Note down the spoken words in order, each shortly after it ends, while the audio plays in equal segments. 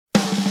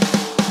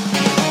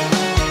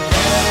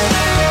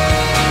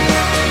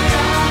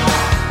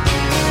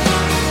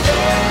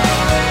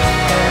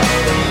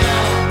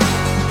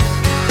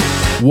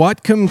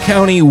Whatcom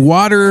County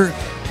water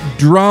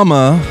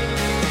drama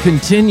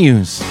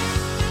continues.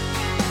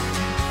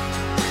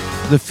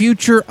 The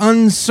future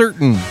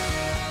uncertain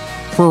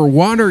for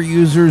water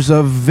users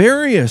of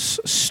various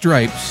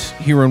stripes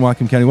here in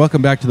Whatcom County.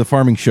 Welcome back to the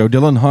Farming Show.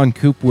 Dylan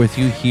Honcoop with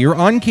you here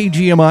on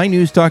KGMI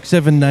News Talk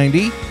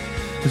 790,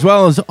 as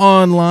well as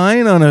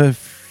online on a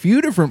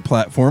few different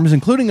platforms,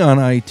 including on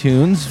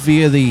iTunes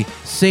via the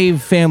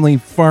Save Family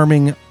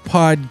Farming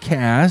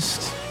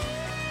podcast.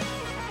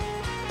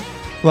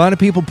 A lot of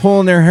people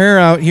pulling their hair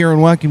out here in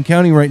Whatcom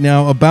County right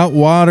now about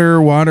water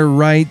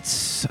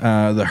rights,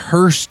 the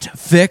Hearst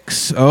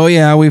fix. Oh,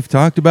 yeah, we've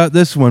talked about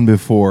this one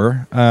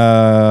before.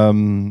 How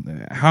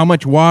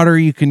much water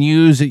you can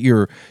use at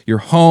your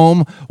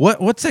home.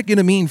 What's that going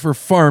to mean for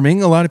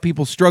farming? A lot of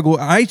people struggle.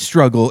 I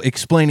struggle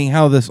explaining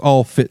how this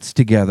all fits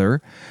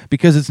together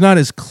because it's not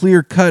as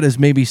clear-cut as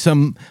maybe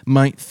some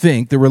might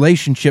think. The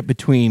relationship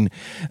between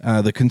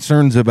the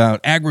concerns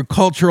about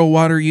agricultural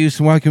water use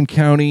in Whatcom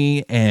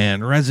County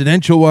and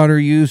residential water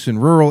use in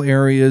rural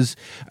areas.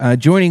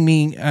 Joining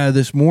me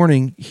this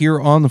morning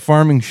here on the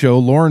Farming Show,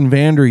 Lauren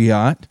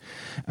Vanderyacht,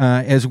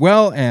 as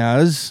well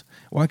as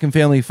Whatcom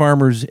Family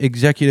Farmers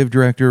Executive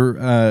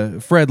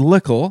Director Fred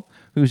Lickel,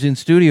 who's in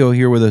studio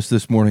here with us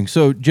this morning.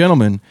 So,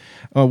 gentlemen,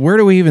 where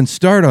do we even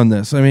start on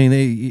this? I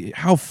mean,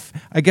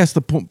 I guess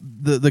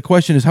the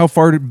question is, how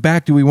far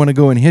back do we want to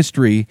go in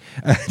history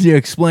to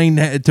explain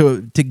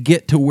to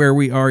get to where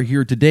we are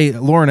here today?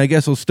 Lauren, I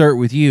guess I'll start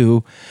with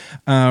you.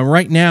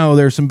 Right now,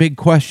 there's some big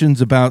questions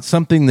about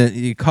something that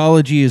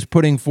Ecology is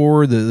putting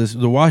forward.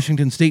 The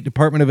Washington State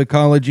Department of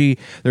Ecology,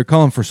 they're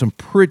calling for some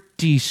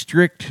pretty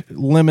strict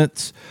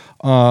limits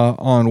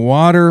on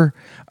water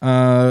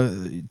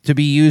to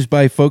be used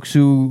by folks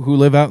who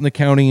live out in the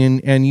county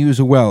and use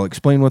a well.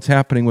 Explain what's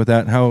happening with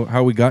that and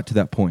how we got to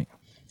that point.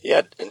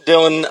 Yeah,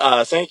 Dylan,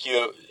 thank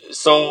you.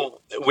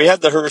 So we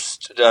had the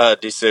Hearst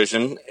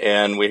decision,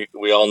 and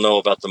we all know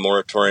about the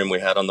moratorium we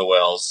had on the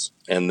wells.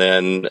 And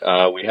then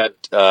we had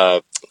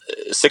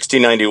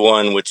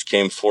 6091, which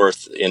came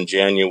forth in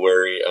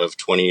January of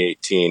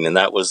 2018, and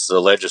that was the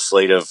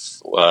legislative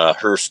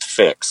Hearst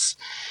fix.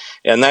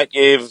 And that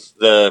gave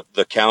the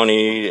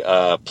county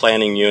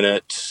planning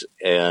unit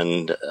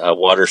and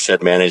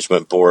watershed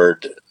management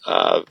board,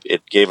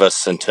 it gave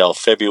us until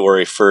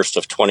February 1st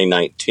of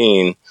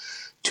 2019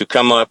 to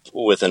come up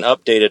with an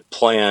updated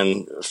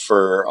plan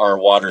for our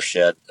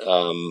watershed,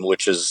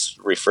 which is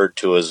referred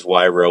to as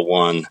WIRA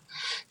 1.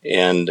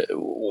 And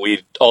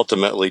we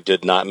ultimately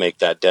did not make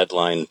that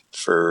deadline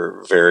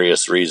for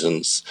various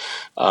reasons.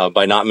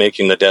 By not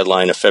making the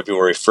deadline of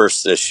February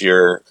 1st this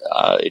year,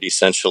 it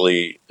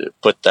essentially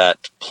put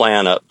that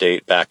plan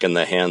update back in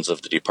the hands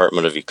of the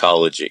Department of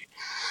Ecology.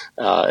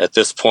 At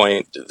this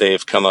point,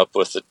 they've come up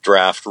with a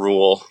draft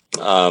rule,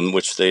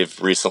 which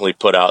they've recently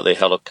put out. They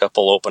held a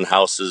couple open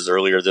houses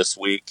earlier this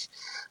week.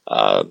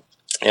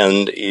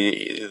 And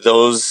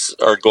those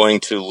are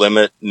going to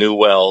limit new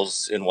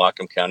wells in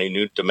Whatcom County,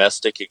 new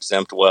domestic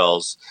exempt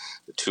wells,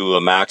 to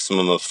a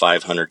maximum of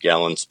 500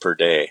 gallons per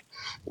day,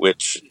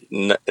 which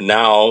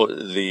now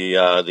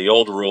the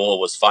old rule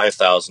was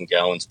 5,000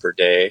 gallons per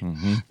day.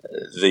 Mm-hmm.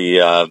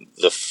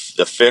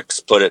 The fix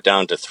put it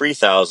down to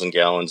 3,000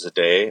 gallons a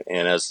day,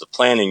 and as the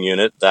planning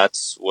unit,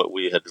 that's what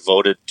we had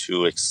voted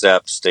to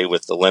accept, stay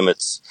with the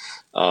limits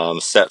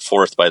set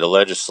forth by the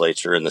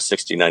legislature in the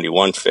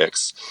 6091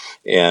 fix.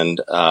 And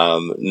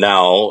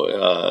now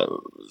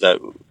that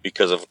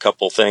because of a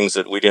couple things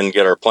that we didn't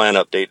get our plan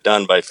update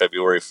done by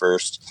February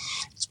 1st,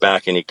 it's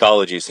back in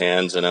Ecology's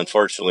hands, and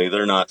unfortunately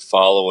they're not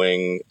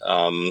following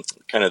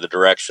kind of the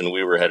direction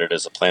we were headed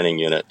as a planning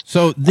unit.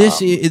 So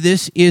this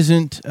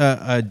isn't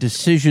a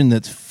decision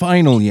that's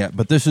final yet,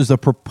 but this is a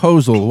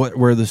proposal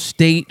where the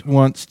state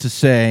wants to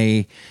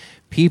say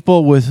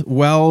people with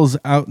wells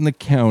out in the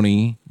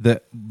county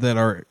that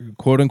are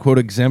quote-unquote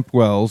exempt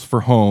wells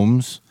for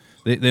homes,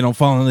 they don't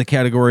fall into the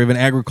category of an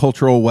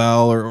agricultural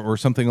well or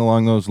something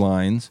along those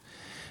lines,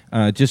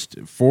 just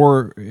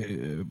for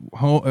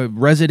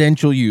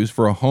residential use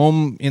for a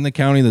home in the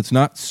county that's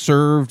not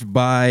served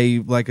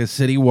by like a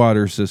city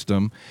water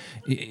system.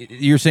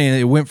 You're saying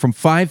it went from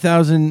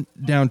 5,000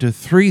 down to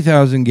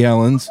 3,000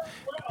 gallons.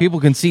 People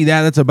can see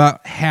that. That's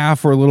about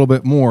half or a little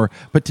bit more.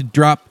 But to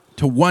drop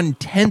to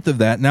 1/10 of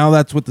that, now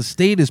that's what the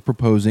state is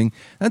proposing.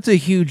 That's a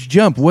huge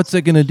jump. What's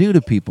that going to do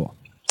to people?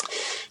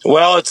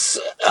 Well, it's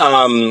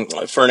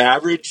for an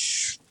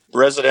average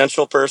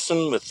residential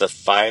person with the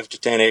 5 to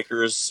 10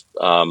 acres.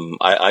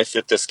 I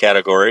fit this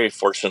category.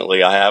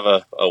 Fortunately, I have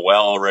a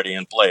well already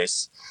in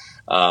place.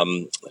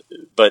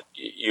 But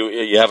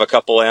you have a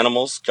couple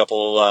animals,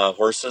 couple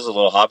horses, a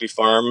little hobby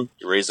farm.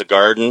 You raise a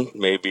garden.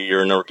 Maybe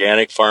you're an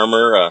organic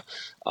farmer.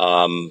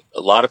 A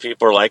lot of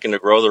people are liking to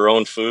grow their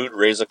own food,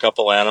 raise a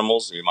couple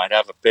animals. You might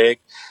have a pig.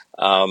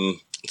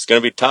 It's going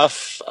to be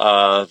tough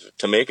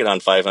to make it on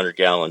 500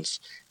 gallons.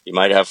 You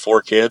might have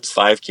 4 kids,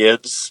 5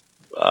 kids,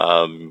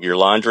 your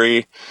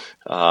laundry,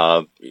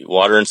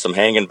 watering some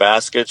hanging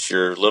baskets,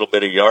 your little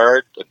bit of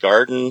yard, a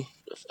garden,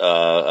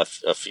 a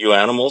few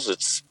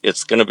animals,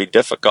 it's going to be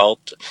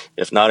difficult,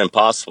 if not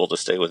impossible, to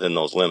stay within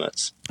those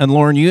limits. And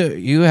Lauren,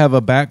 you have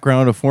a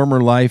background, a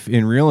former life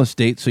in real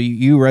estate, so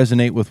you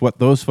resonate with what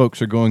those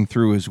folks are going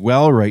through as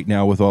well right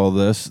now with all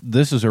this.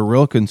 This is a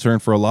real concern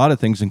for a lot of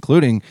things,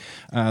 including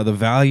the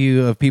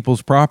value of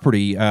people's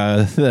property,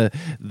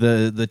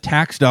 the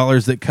tax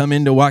dollars that come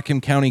into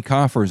Whatcom County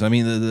coffers. I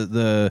mean,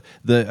 the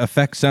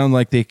effects sound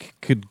like they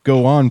could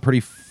go on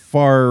pretty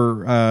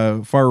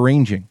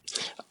far-ranging.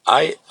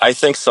 I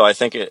think so. I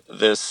think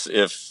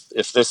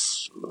if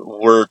this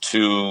were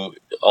to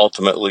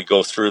ultimately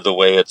go through the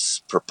way it's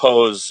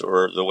proposed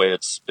or the way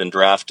it's been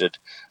drafted,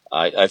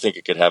 I think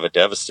it could have a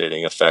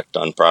devastating effect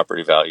on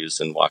property values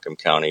in Whatcom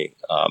County,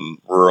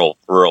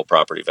 rural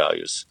property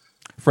values.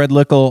 Fred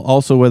Lickel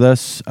also with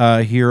us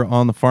here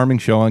on the Farming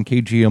Show on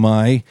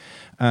KGMI.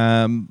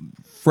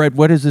 Fred,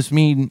 what does this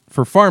mean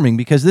for farming?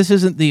 Because this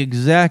isn't the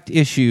exact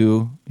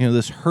issue,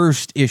 this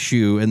Hearst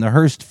issue and the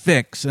Hearst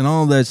fix and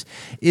all this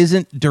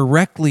isn't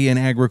directly an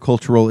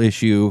agricultural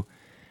issue,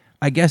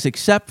 I guess,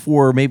 except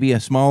for maybe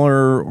a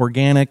smaller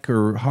organic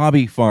or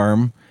hobby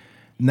farm.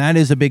 And that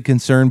is a big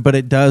concern, but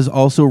it does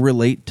also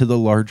relate to the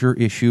larger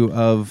issue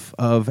of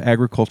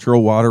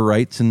agricultural water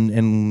rights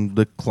and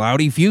the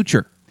cloudy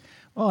future.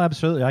 Well,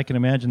 absolutely. I can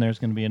imagine there's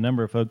going to be a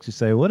number of folks who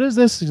say, what does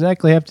this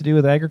exactly have to do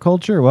with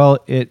agriculture? Well,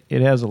 it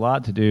has a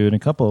lot to do in a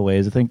couple of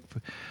ways. I think,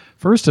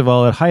 first of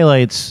all, it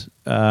highlights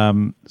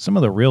some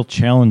of the real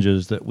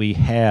challenges that we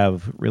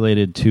have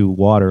related to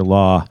water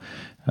law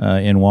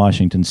in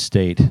Washington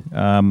State.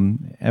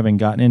 Having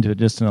gotten into it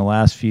just in the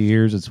last few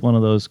years, it's one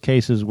of those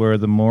cases where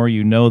the more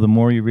you know, the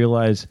more you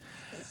realize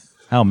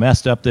how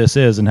messed up this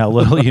is and how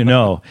little you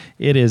know.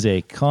 It is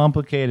a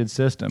complicated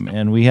system,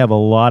 and we have a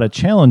lot of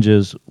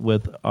challenges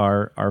with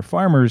our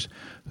farmers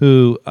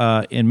who,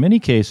 in many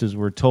cases,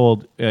 were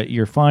told,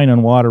 you're fine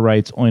on water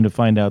rights, only to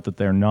find out that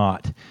they're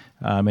not.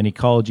 And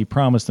ecology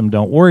promised them,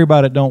 don't worry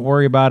about it,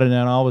 and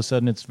then all of a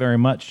sudden it's very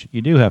much,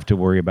 you do have to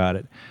worry about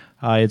it.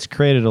 It's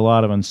created a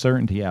lot of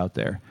uncertainty out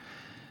there.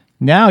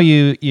 Now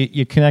you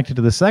connect it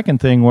to the second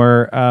thing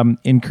where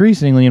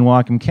increasingly in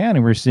Whatcom County,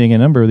 we're seeing a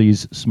number of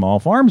these small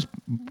farms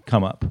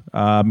come up.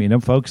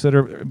 Folks that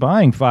are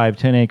buying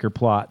 5-10 acre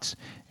plots.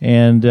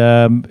 And,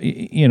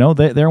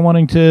 they're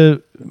wanting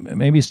to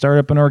maybe start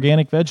up an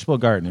organic vegetable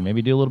garden and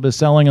maybe do a little bit of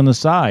selling on the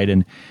side.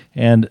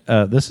 And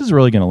this is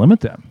really going to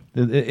limit them.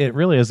 It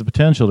really has the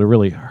potential to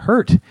really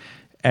hurt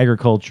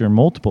agriculture in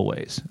multiple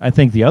ways. I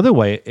think the other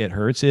way it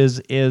hurts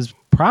is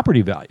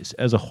property values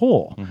as a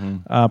whole.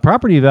 Mm-hmm.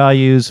 Property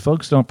values,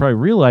 folks don't probably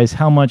realize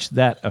how much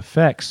that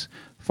affects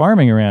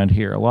farming around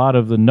here. A lot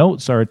of the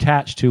notes are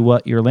attached to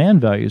what your land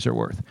values are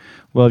worth.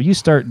 Well, if you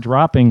start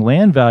dropping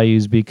land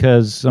values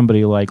because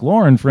somebody like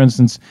Lauren, for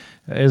instance,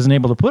 isn't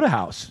able to put a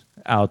house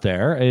out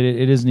there,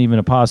 it isn't even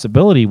a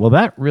possibility, well,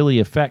 that really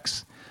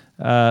affects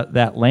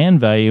that land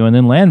value, and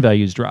then land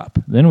values drop.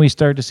 Then we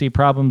start to see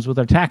problems with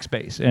our tax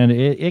base, and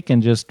it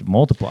can just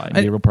multiply and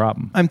be a real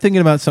problem. I'm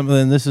thinking about something,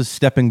 and this is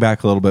stepping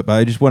back a little bit, but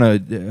I just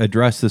want to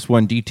address this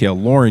one detail.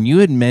 Lauren, you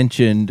had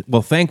mentioned,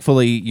 well,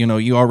 thankfully,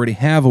 you already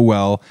have a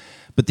well,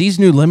 but these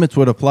new limits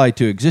would apply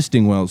to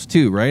existing wells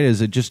too, right? Is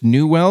it just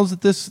new wells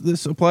that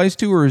this applies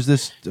to, or is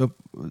this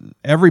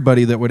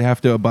everybody that would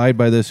have to abide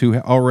by this who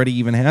already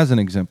even has an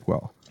exempt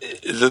well?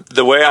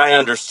 The way I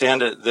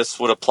understand it, this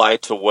would apply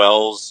to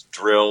wells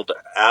drilled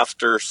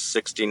after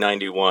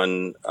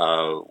 6091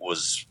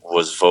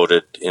 was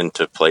voted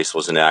into place,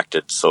 was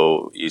enacted.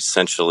 So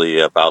essentially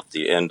about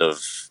the end of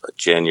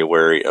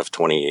January of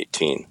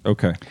 2018.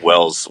 Okay.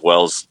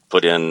 Wells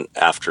put in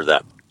after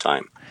that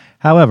time.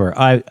 However,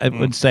 I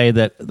would say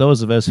that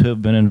those of us who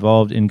have been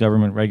involved in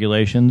government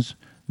regulations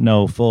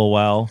know full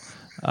well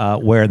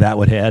where that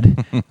would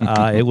head.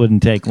 It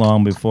wouldn't take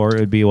long before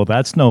it would be, well,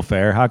 that's no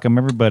fair. How come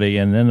everybody?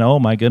 And then, oh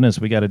my goodness,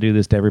 we got to do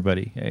this to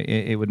everybody.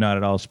 It would not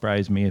at all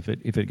surprise me if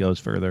it goes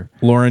further.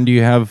 Lauren, do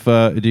you have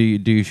do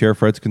you share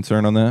Fred's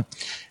concern on that?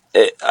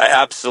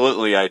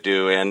 Absolutely, I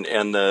do, and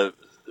the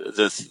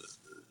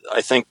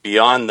I think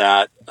beyond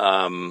that,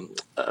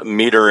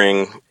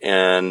 metering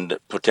and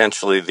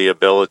potentially the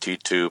ability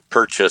to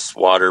purchase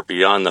water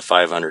beyond the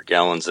 500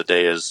 gallons a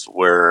day is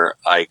where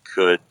I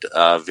could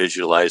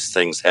visualize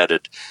things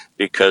headed,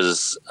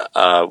 because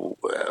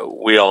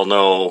we all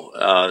know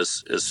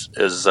as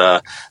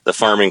the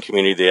farming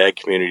community, the ag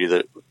community,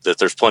 that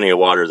there's plenty of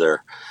water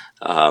there.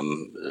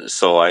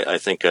 So I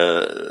think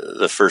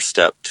the first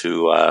step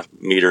to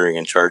metering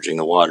and charging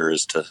the water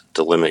is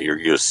to limit your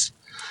use.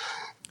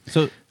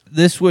 So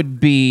this would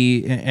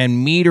be,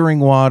 and metering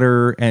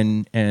water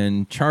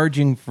and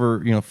charging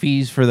for,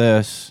 fees for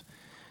this,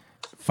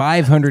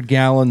 500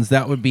 gallons,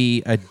 that would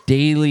be a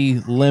daily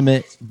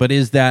limit. But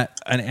is that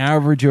an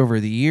average over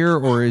the year,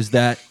 or is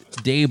that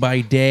day by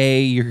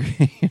day? You're,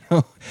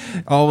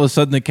 all of a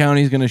sudden the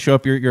county's going to show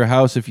up your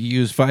house if you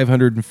use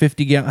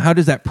 550 gallons. How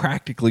does that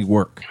practically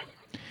work?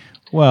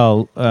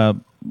 Well,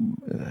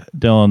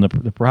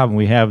 Dylan, the problem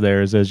we have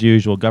there is, as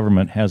usual,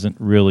 government hasn't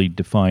really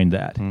defined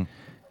that.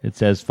 It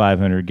says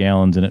 500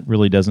 gallons, and it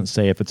really doesn't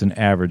say if it's an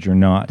average or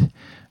not.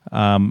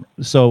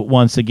 So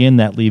once again,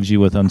 that leaves you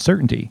with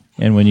uncertainty.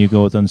 And when you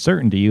go with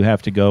uncertainty, you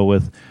have to go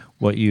with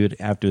what you'd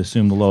have to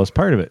assume the lowest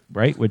part of it,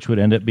 right? Which would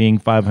end up being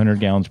 500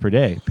 gallons per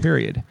day,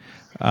 period.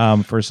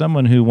 For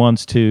someone who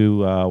wants to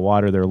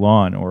water their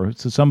lawn, or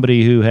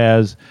somebody who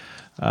has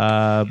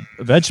a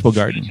vegetable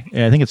garden,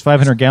 I think it's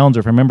 500 gallons,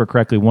 or if I remember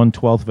correctly,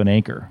 1/12 of an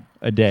acre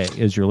a day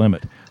is your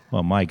limit.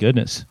 Well, my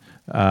goodness.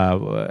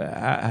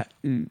 There's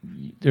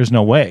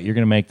no way you're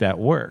going to make that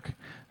work.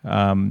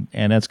 And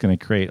that's going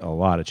to create a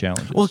lot of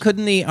challenges. Well,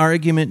 couldn't the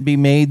argument be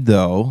made,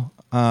 though,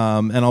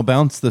 and I'll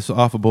bounce this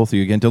off of both of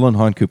you again, Dylan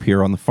Honkoop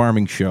here on The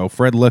Farming Show,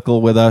 Fred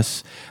Lickel with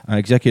us,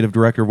 Executive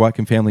Director of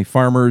Whatcom Family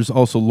Farmers,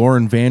 also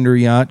Lauren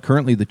Vanderyacht,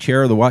 currently the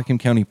chair of the Whatcom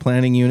County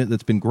Planning Unit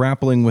that's been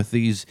grappling with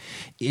these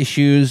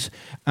issues.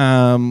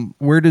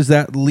 Where does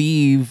that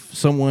leave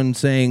someone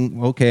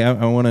saying, okay,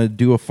 I want to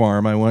do a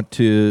farm, I want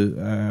to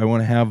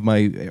have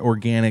my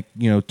organic,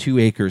 2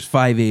 acres,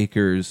 5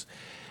 acres,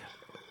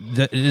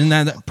 isn't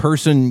that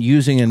person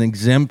using an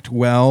exempt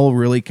well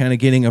really kind of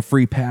getting a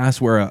free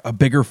pass where a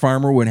bigger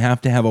farmer would have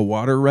to have a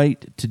water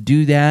right to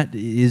do that?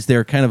 Is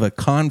there kind of a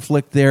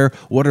conflict there?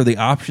 What are the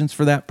options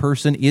for that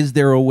person? Is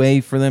there a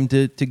way for them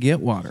to get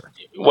water?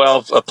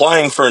 Well,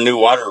 applying for a new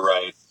water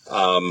right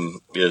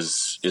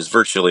is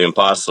virtually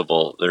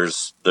impossible.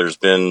 There's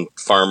been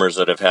farmers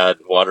that have had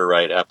water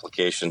right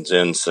applications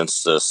in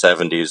since the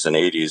 70s and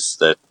 80s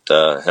that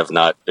have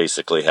not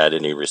basically had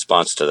any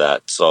response to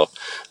that. So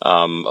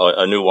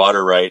a new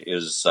water right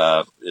is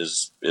not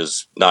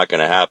going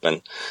to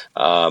happen.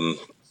 As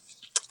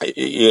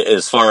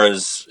far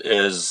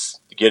as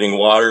getting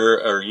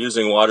water or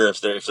using water, if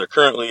they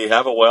currently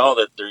have a well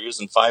that they're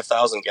using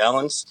 5,000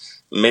 gallons,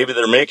 maybe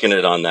they're making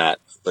it on that.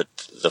 But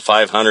the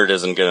 500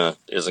 isn't gonna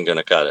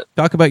cut it.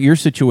 Talk about your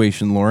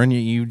situation, Lauren.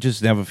 You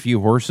just have a few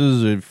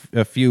horses,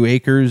 a few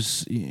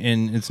acres,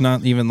 and it's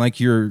not even like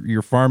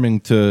you're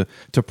farming to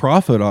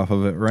profit off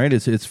of it, right?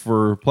 It's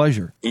for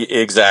pleasure.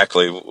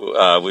 Exactly.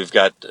 We've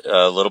got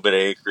a little bit of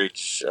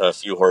acreage, a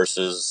few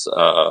horses,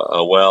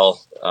 a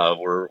well.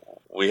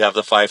 We have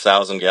the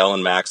 5,000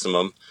 gallon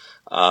maximum.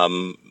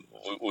 We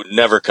would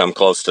never come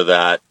close to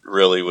that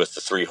really with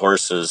the 3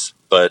 horses,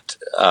 but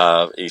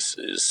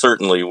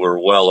certainly we're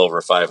well over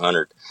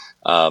 500.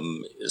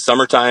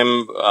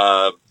 Summertime,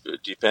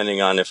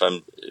 depending on if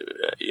I'm,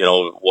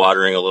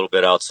 watering a little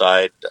bit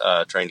outside,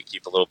 trying to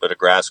keep a little bit of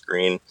grass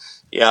green.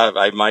 Yeah,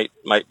 I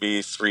might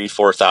be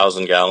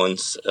 4,000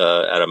 gallons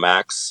at a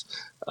max,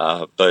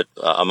 but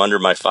I'm under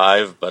my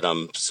 5, but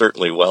I'm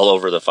certainly well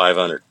over the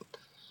 500.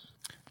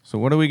 So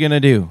what are we going to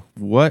do?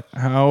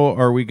 How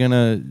are we going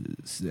to,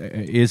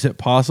 is it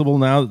possible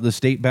now that the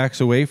state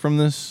backs away from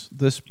this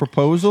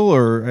proposal?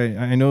 Or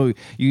I know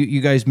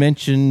you guys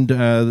mentioned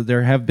that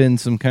there have been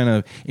some kind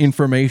of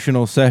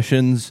informational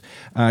sessions.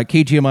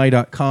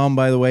 KGMI.com,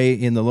 by the way,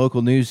 in the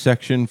local news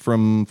section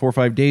from 4 or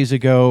 5 days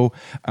ago,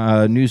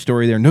 news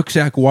story there,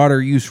 Nooksack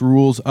water use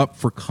rules up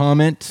for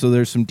comment. So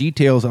there's some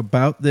details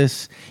about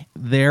this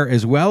there,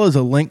 as well as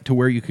a link to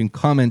where you can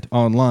comment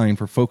online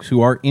for folks who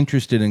are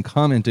interested in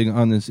commenting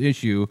on this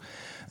issue.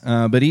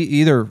 But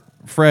either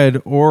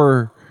Fred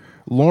or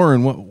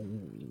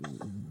Lauren,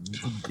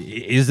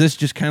 is this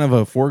just kind of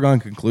a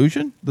foregone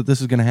conclusion that this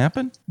is going to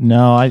happen?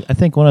 No, I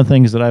think one of the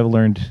things that I've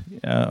learned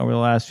over the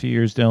last few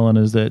years, Dylan,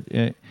 is that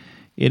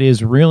it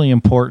is really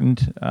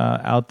important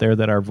out there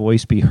that our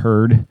voice be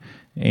heard,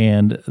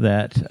 and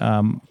that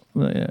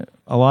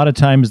a lot of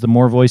times the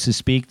more voices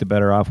speak, the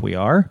better off we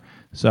are.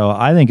 So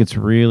I think it's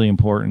really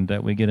important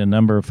that we get a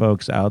number of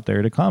folks out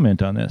there to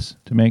comment on this,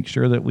 to make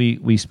sure that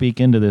we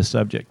speak into this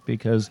subject,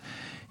 because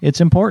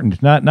it's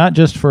important, not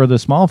just for the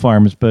small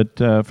farms, but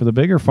for the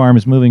bigger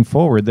farms moving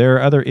forward. There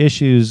are other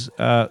issues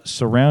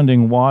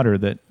surrounding water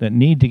that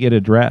need to get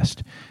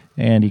addressed.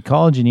 And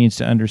ecology needs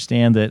to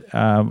understand that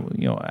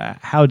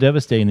how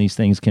devastating these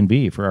things can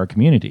be for our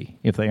community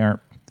if they aren't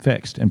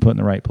fixed and put in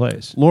the right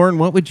place. Lauren,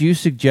 what would you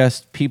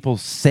suggest people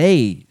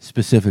say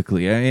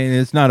specifically? I mean,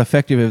 it's not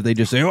effective if they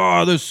just say,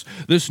 "Oh, this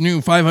new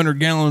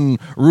 500-gallon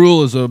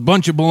rule is a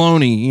bunch of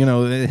baloney,"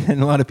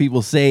 and a lot of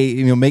people say,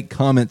 make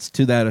comments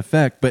to that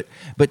effect. But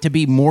to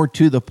be more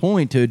to the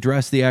point, to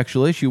address the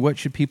actual issue, what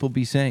should people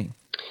be saying?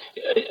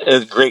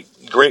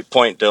 Great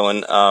point,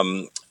 Dylan.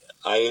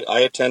 I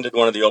attended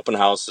one of the open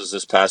houses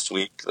this past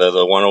week,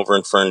 the one over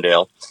in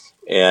Ferndale.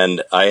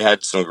 And I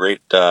had some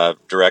great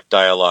direct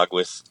dialogue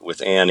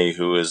with Annie,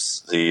 who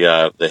is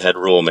the head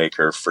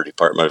rulemaker for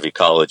Department of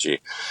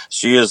Ecology.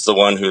 She is the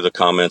one who the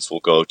comments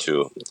will go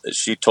to.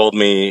 She told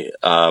me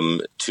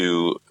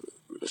for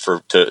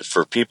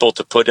people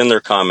to put in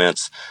their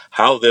comments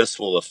how this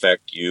will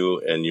affect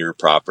you and your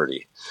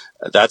property.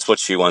 That's what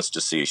she wants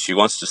to see. She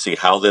wants to see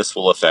how this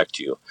will affect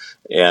you.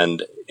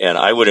 And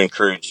I would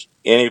encourage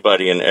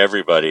anybody and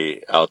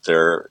everybody out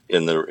there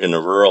in the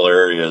rural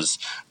areas,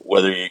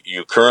 whether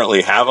you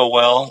currently have a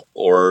well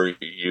or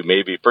you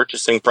may be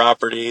purchasing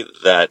property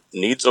that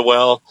needs a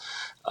well,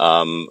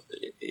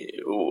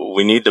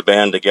 we need to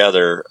band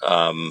together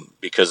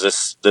because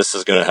this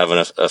is going to have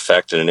an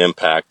effect and an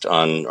impact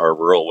on our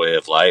rural way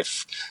of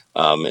life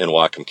in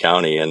Whatcom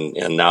County.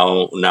 And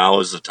now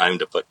is the time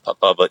to put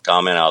public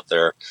comment out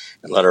there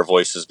and let our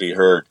voices be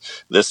heard.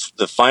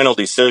 The final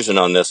decision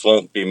on this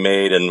won't be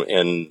made,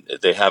 and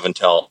they have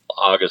until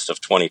August of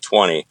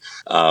 2020.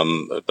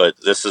 But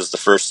this is the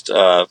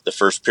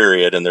first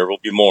period, and there will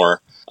be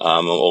more.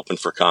 I'm open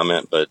for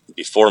comment, but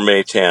before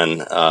May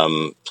 10,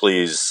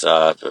 please,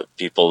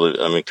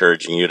 people, I'm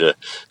encouraging you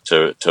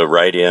to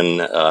write in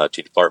to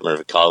Department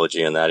of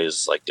Ecology, and that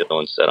is, like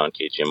Dylan said, on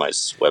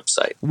KGMI's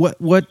website.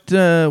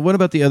 What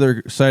about the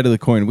other side of the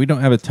coin? We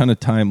don't have a ton of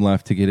time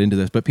left to get into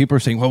this, but people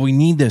are saying, well, we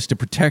need this to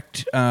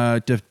protect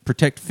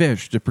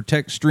fish, to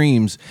protect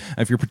streams.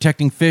 If you're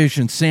protecting fish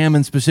and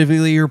salmon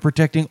specifically, you're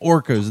protecting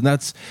orcas, and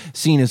that's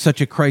seen as such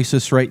a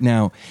crisis right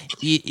now.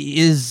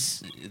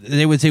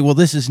 They would say, well,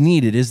 this is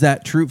needed. Is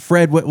that true?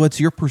 Fred, what's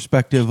your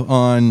perspective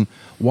on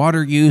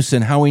water use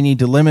and how we need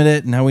to limit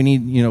it and how we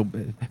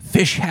need,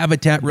 fish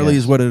habitat really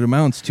is what it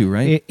amounts to,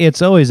 right?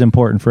 It's always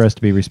important for us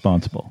to be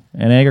responsible.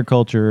 And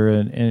agriculture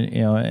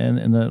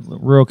and the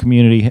rural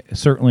community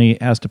certainly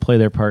has to play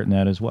their part in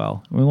that as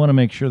well. We want to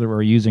make sure that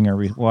we're using our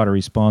water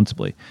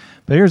responsibly.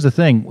 But here's the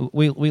thing.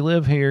 We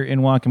live here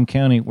in Whatcom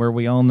County where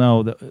we all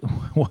know that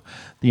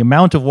the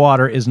amount of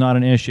water is not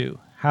an issue.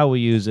 How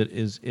we use it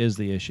is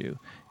the issue.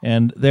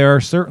 And there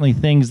are certainly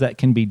things that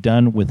can be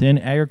done within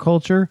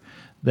agriculture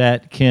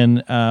that can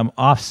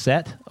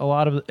offset a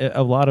lot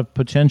of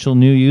potential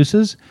new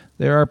uses.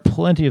 There are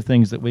plenty of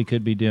things that we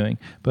could be doing,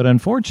 but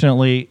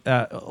unfortunately,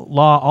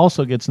 law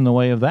also gets in the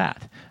way of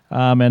that,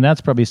 and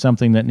that's probably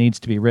something that needs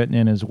to be written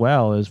in as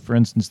well. As, for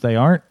instance, they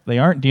aren't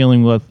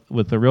dealing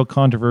with the real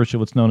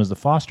controversial, what's known as the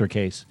Foster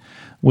case,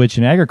 which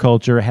in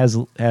agriculture has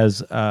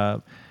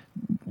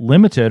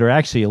limited or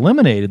actually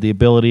eliminated the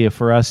ability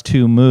for us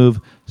to move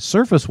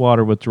surface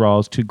water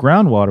withdrawals to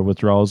groundwater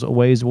withdrawals a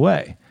ways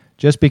away,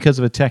 just because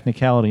of a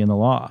technicality in the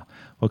law.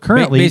 Well,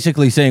 currently,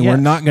 basically saying we're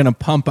not going to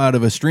pump out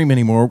of a stream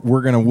anymore.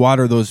 We're going to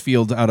water those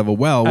fields out of a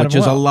well, which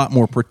is a lot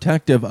more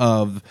protective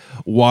of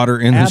water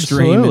in the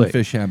stream and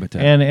fish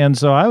habitat. And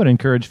so I would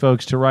encourage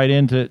folks to write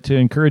in to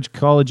encourage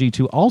Ecology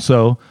to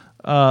also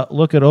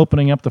look at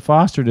opening up the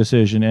Foster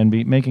decision and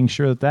be making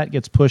sure that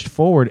gets pushed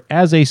forward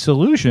as a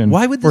solution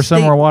for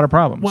some of our water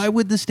problems. Why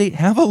would the state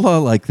have a law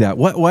like that?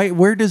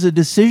 Where does a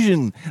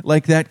decision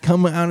like that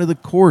come out of the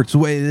courts?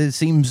 It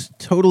seems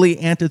totally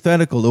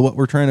antithetical to what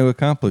we're trying to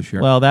accomplish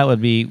here. Well, that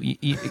would be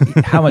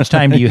how much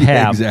time do you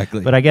have? Exactly.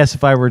 But I guess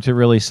if I were to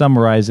really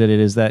summarize it, it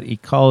is that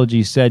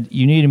Ecology said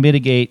you need to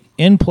mitigate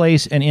in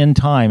place and in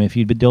time if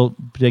you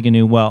dig a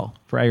new well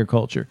for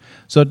agriculture.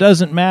 So it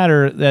doesn't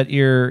matter that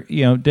you're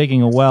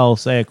digging a well,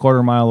 say, a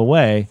quarter mile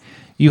away.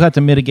 You have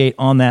to mitigate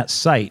on that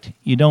site.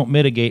 You don't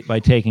mitigate by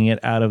taking it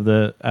out of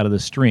the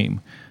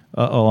stream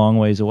a long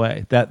ways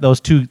away. Those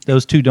two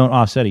don't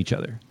offset each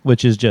other,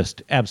 which is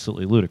just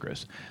absolutely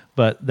ludicrous.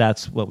 But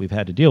that's what we've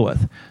had to deal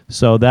with.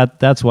 So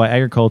that's why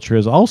agriculture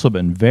has also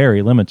been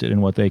very limited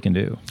in what they can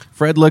do.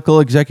 Fred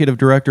Lickel, Executive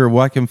Director of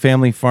Whatcom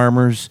Family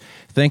Farmers,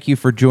 thank you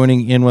for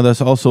joining in with us.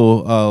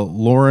 Also,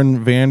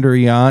 Lauren Vander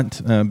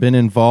Yant, been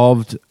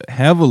involved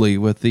heavily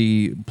with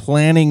the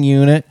planning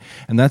unit,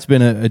 and that's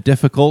been a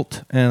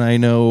difficult and I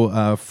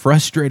know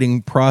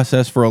frustrating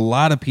process for a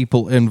lot of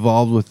people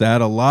involved with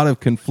that. A lot of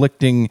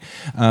conflicting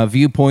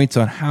viewpoints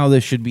on how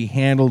this should be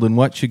handled and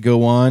what should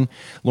go on.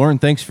 Lauren,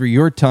 thanks for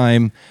your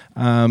time.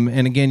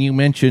 And again, you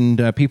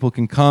mentioned people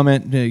can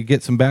comment,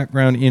 get some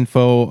background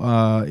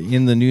info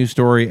in the news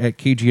story at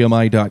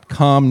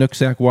kgmi.com.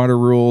 Nooksack water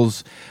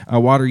rules,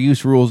 water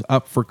use rules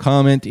up for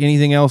comment.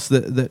 Anything else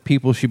that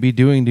people should be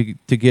doing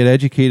to get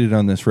educated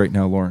on this right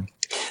now, Lauren?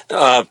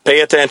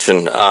 Pay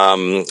attention.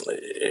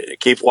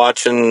 Keep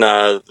watching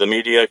the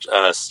media.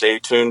 Stay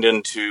tuned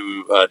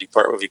into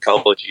Department of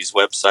Ecology's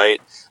website.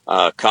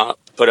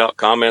 Put out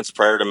comments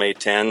prior to May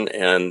 10,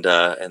 and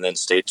then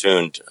stay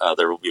tuned.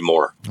 There will be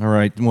more. All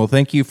right. Well,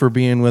 thank you for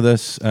being with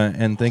us,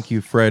 and thank you,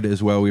 Fred,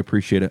 as well. We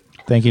appreciate it.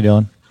 Thank you,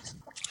 Dylan.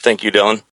 Thank you, Dylan.